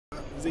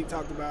Zeke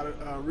talked about it,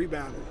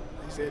 rebounding.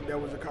 He said that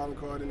was a calling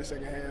card in the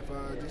second half.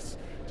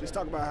 Just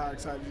talk about how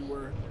excited you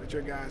were that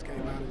your guys came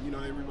out and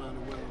they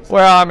rebounded well.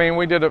 Well, I mean,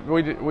 we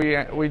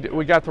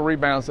got the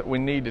rebounds that we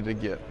needed to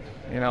get,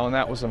 and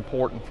that was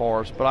important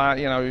for us. But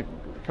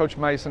Coach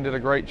Mason did a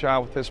great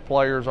job with his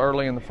players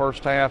early in the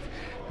first half.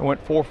 They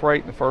went 4 for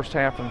 8 in the first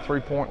half from the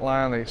three-point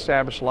line. They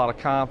established a lot of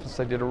confidence.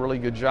 They did a really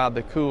good job.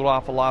 They cooled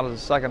off a lot of the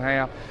second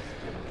half.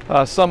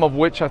 Some of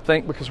which I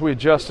think because we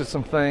adjusted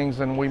some things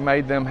and we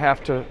made them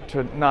have to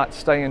not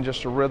stay in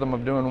just a rhythm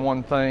of doing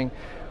one thing.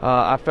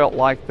 I felt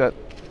like that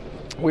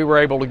we were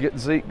able to get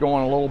Zeke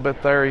going a little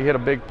bit there. He hit a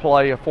big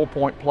play, a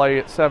 4-point play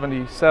at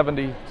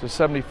 70-70 to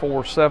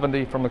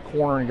 74-70 from the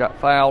corner and got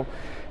fouled.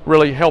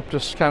 Really helped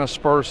us kind of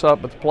spur us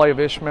up. But the play of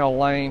Ishmael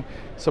Lane,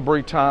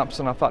 Sabri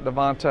Thompson, I thought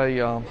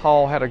Devontae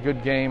Hall had a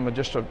good game,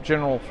 just a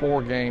general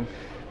floor game.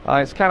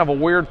 It's kind of a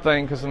weird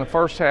thing because in the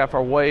first half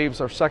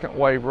our second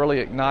wave really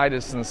ignited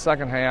us. In the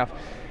second half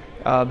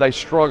they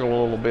struggle a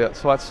little bit,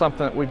 so that's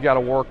something that we've got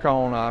to work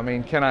on. I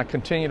mean, can I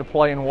continue to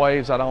play in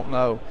waves? I don't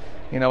know.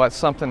 That's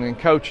something in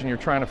coaching you're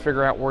trying to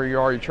figure out where you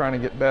are. You're trying to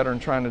get better and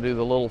trying to do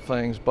the little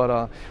things.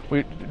 But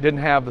we didn't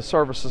have the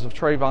services of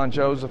Trayvon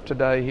Joseph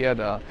today. He had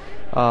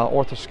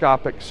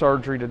orthoscopic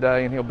surgery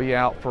today and he'll be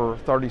out for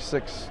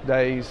 36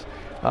 days.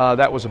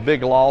 That was a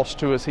big loss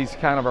to us. He's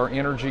kind of our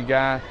energy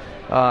guy.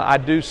 I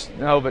do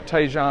know that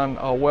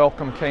Tajon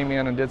Welcome came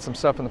in and did some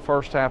stuff in the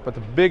first half, but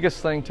the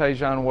biggest thing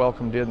Tajon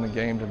Welcome did in the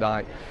game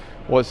tonight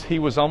was he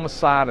was on the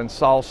side and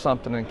saw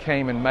something and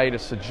came and made a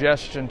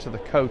suggestion to the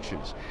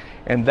coaches.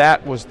 And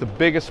that was the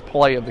biggest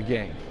play of the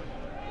game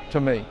to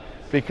me,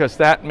 because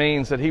that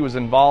means that he was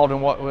involved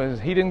in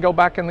he didn't go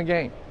back in the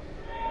game,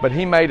 but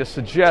he made a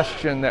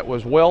suggestion that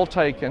was well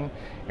taken,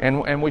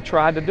 and we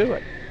tried to do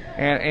it.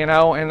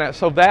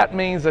 So that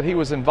means that he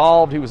was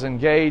involved, he was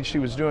engaged, he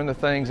was doing the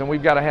things, and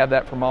we've got to have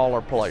that from all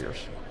our players.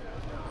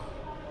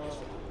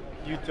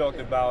 You talked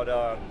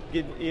about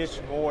getting Ish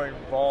more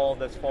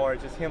involved as far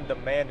as just him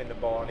demanding the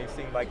ball, and he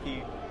seemed like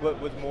he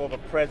was more of a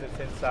presence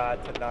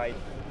inside tonight.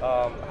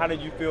 How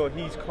did you feel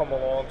he's come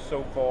along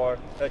so far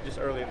just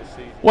early in the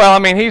season? Well, I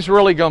mean, he's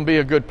really going to be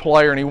a good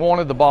player, and he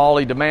wanted the ball,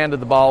 he demanded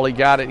the ball, he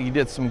got it, he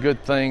did some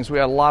good things. We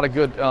had a lot of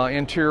good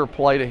interior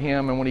play to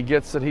him, and when he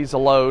gets it, he's a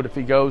load. If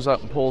he goes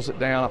up and pulls it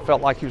down, I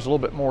felt like he was a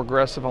little bit more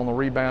aggressive on the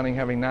rebounding,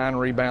 having 9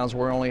 rebounds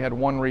where he only had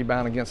 1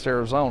 rebound against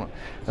Arizona.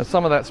 And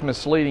some of that's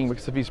misleading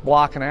because if he's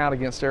blocking out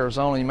against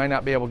Arizona, he may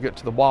not be able to get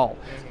to the ball.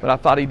 But I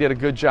thought he did a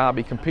good job.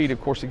 He competed.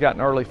 Of course, he got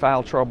in early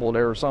foul trouble at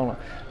Arizona.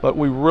 But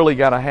we really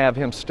got to have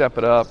him step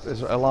it up,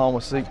 along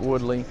with Zeke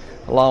Woodley,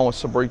 along with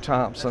Sabri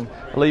Thompson.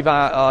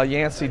 Levi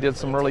Yancey did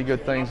some really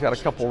good things, got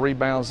a couple of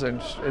rebounds in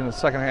the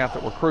second half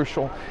that were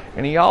crucial.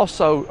 And he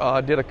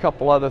also did a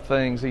couple other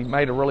things. He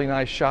made a really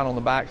nice shot on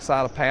the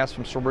backside, a pass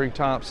from Sabri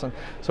Thompson.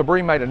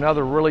 Sabri made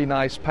another really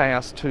nice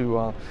pass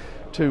to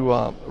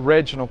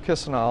Reginald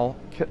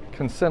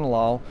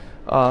Kinsenlaw,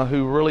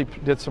 who really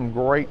did some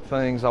great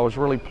things. I was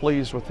really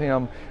pleased with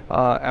him.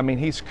 I mean,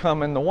 he's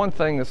coming. The one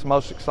thing that's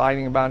most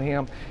exciting about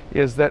him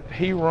is that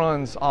he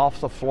runs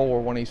off the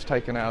floor when he's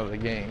taken out of the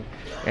game.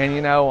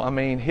 And, I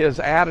mean, his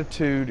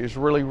attitude is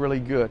really, really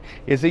good.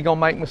 Is he going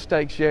to make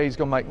mistakes? Yeah, he's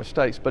going to make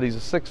mistakes. But he's a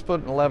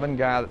 6'11"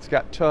 guy that's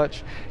got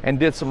touch and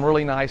did some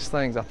really nice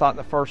things. I thought in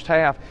the first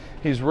half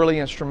he's really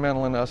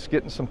instrumental in us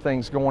getting some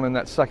things going in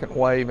that second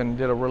wave and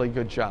did a really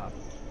good job.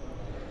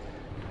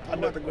 How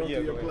about the growth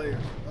of your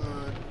players?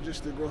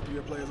 Just the growth of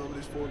your players over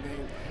this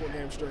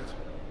four-game stretch.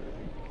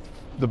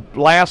 The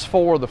last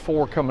 4, the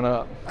 4 coming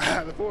up.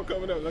 The 4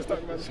 coming up. Let's talk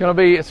about it.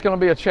 It's going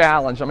to be a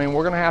challenge. I mean,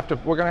 we're going to have to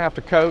coach. We're going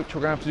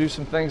to have to do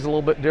some things a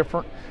little bit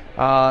different.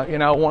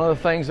 One of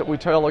the things that we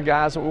tell the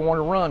guys that we want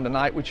to run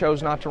tonight, we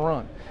chose not to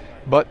run.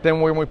 But then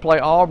when we play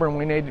Auburn,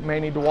 we may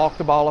need to walk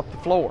the ball up the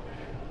floor.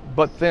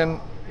 But then,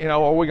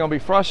 are we going to be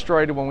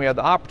frustrated when we had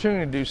the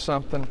opportunity to do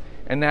something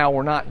and now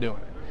we're not doing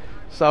it?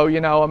 So,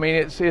 I mean,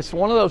 it's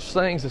one of those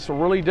things. It's a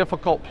really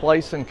difficult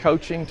place in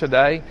coaching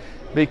today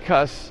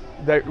because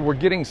we're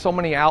getting so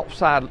many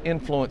outside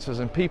influences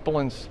and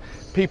people's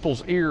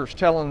ears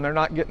telling them they're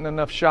not getting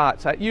enough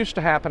shots. That used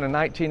to happen in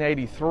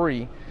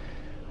 1983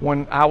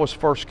 when I was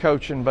first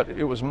coaching, but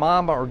it was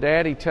mama or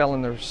daddy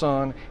telling their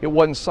son. It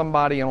wasn't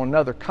somebody on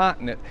another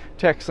continent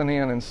texting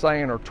in and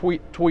saying, or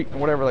tweeting,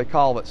 whatever they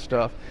call that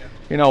stuff.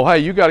 Hey,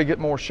 you got to get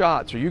more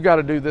shots, or you got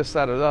to do this,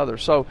 that, or the other.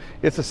 So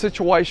it's a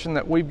situation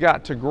that we've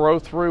got to grow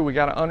through. We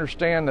got to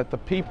understand that the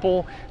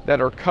people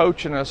that are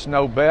coaching us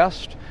know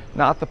best,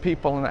 not the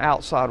people in the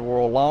outside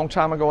world. A long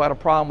time ago, I had a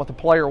problem with a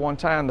player one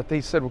time that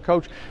he said, well,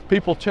 Coach,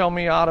 people tell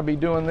me I ought to be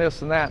doing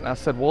this and that. And I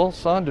said, well,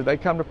 son, do they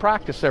come to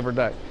practice every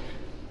day?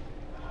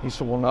 He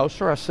said, well, no,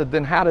 sir. I said,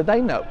 then how do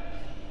they know?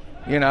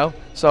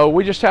 So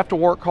we just have to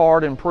work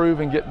hard,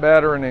 improve, and get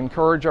better, and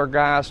encourage our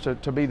guys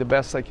to be the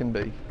best they can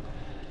be.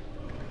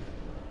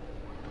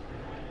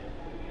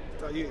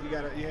 You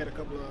had a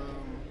couple of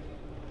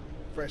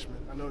freshmen.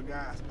 I know a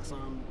guy. I saw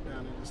him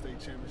down at the state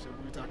championship.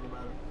 We were talking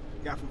about him.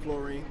 Guy from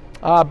Florine.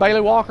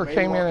 Bailey Walker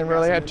came in and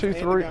really had 2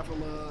 3. The guy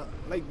from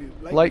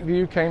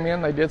Lakeview came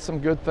in. They did some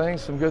good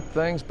things,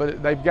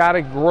 but they've got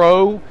to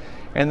grow,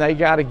 and they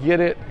got to get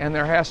it, and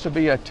there has to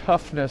be a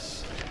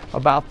toughness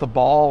about the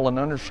ball and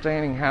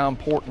understanding how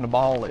important the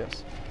ball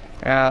is.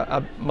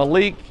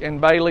 Malik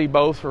and Bailey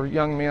both are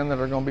young men that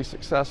are going to be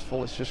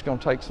successful. It's just going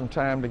to take some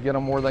time to get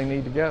them where they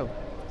need to go.